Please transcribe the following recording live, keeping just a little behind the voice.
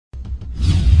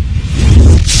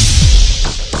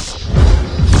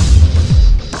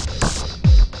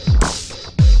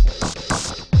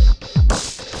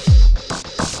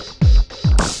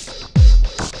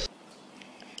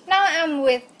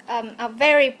a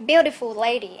very beautiful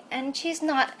lady, and she's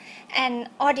not an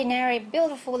ordinary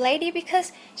beautiful lady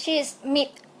because she is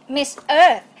Miss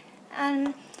Earth.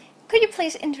 And could you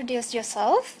please introduce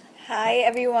yourself? Hi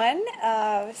everyone,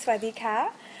 Swadika.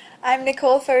 I'm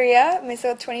Nicole Faria, Miss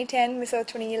Earth 2010, Miss Earth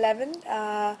 2011,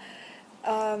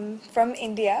 from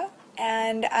India,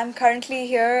 and I'm currently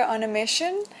here on a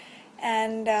mission.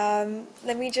 And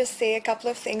let me just say a couple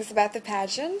of things about the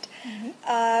pageant.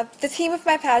 The theme of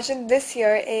my pageant this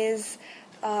year is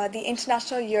the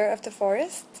International Year of the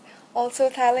Forest. Also,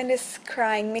 Thailand is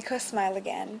crying, make her smile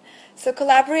again. So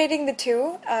collaborating the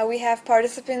two, we have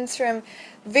participants from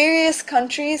various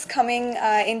countries coming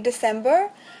in December.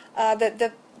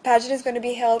 The pageant is going to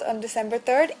be held on December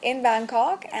 3rd in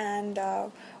Bangkok, and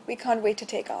we can't wait to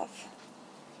take off.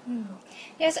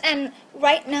 Yes, and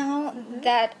right now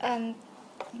that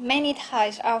many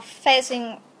Thais are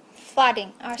facing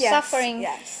flooding, are suffering.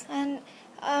 Yes. And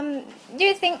do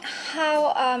you think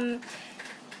how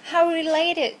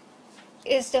related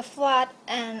is the flood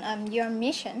and your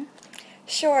mission?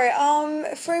 Sure.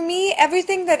 For me,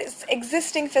 everything that is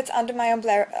existing fits under my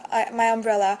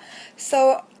umbrella.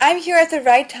 So I'm here at the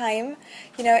right time.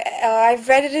 You know, I've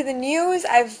read it in the news.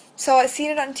 I've seen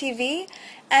it on TV,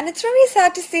 and it's really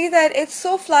sad to see that it's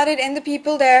so flooded, and the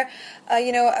people there,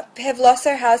 have lost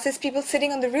their houses. People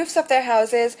sitting on the roofs of their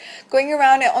houses, going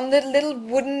around on little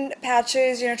wooden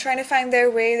patches, trying to find their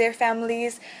way, their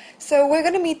families. So we're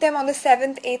going to meet them on the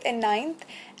 7th, 8th, and 9th,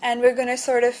 and we're going to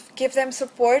sort of give them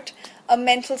support,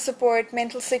 mental support,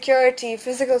 mental security,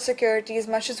 physical security as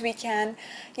much as we can.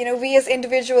 We as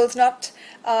individuals, not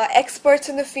experts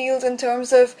in the field in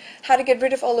terms of how to get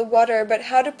rid of all the water, but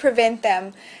how to prevent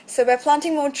them. So by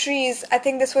planting more trees, I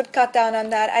think this would cut down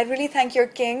on that. I really thank your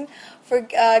king for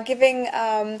giving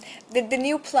the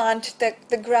new plant,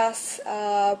 the grass.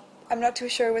 I'm not too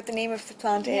sure what the name of the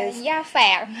plant is. Yeah,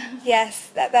 fair. Yes,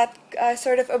 that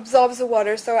sort of absorbs the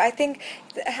water. So I think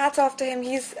hats off to him.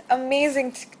 He's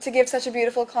amazing to give such a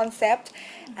beautiful concept.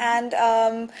 And,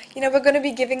 we're going to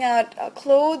be giving out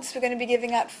clothes, we're going to be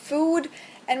giving out food,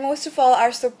 and most of all,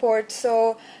 our support.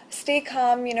 So stay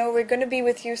calm, we're going to be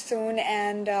with you soon.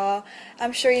 And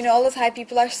I'm sure, all the Thai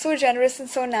people are so generous and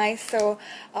so nice. So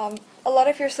a lot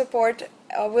of your support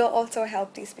will also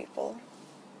help these people.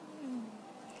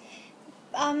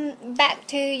 Back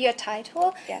to your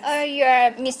title. Yes.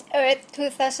 You're Miss Earth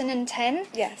 2010.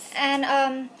 Yes.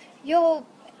 And your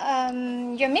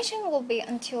mission will be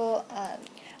until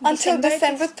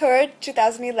December 3rd,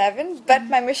 2011. But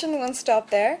my mission won't stop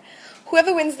there.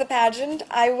 Whoever wins the pageant,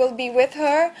 I will be with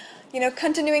her,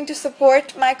 continuing to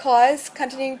support my cause,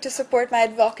 continuing to support my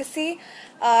advocacy.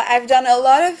 I've done a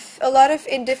lot of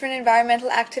different environmental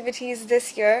activities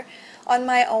this year on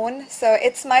my own, so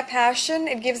it's my passion.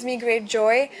 It gives me great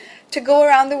joy to go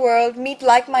around the world, meet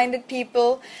like-minded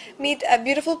people, meet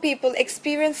beautiful people,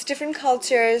 experience different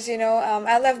cultures.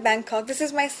 I love Bangkok. This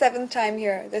is my 7th time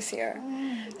here this year.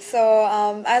 So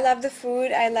I love the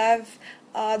food, I love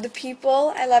the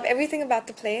people, I love everything about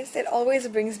the place. It always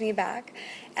brings me back.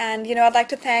 And I'd like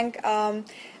to thank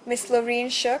Miss Lorraine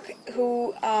Shook,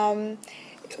 who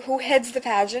heads the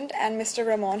pageant, and Mr.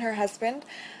 Ramon, her husband,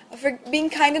 for being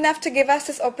kind enough to give us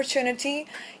this opportunity.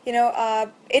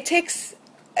 It takes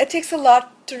a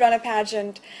lot to run a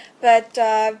pageant, but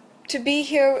to be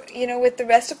here, with the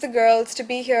rest of the girls, to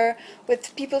be here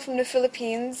with people from the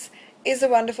Philippines is a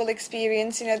wonderful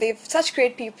experience. They've such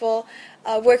great people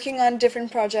working on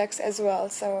different projects as well.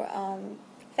 So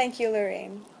thank you,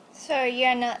 Lorraine. So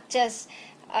you're not just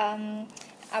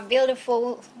a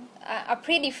beautiful, a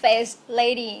pretty-faced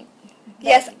lady.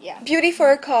 Yes, yeah. Beauty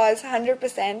for a cause,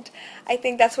 100%. I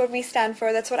think that's what we stand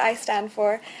for. That's what I stand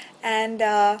for. And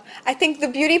I think the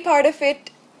beauty part of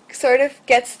it sort of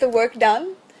gets the work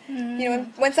done.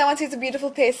 When someone sees a beautiful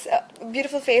face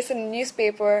in a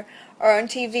newspaper or on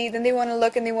TV, then they want to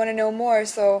look and they want to know more.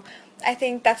 So I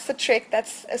think that's the trick.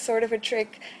 That's a sort of a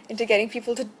trick into getting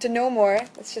people to know more.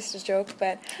 That's just a joke,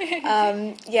 but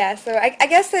yeah. So I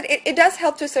guess that it does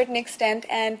help to a certain extent,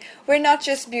 and we're not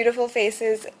just beautiful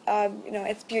faces.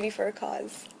 It's beauty for a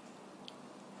cause.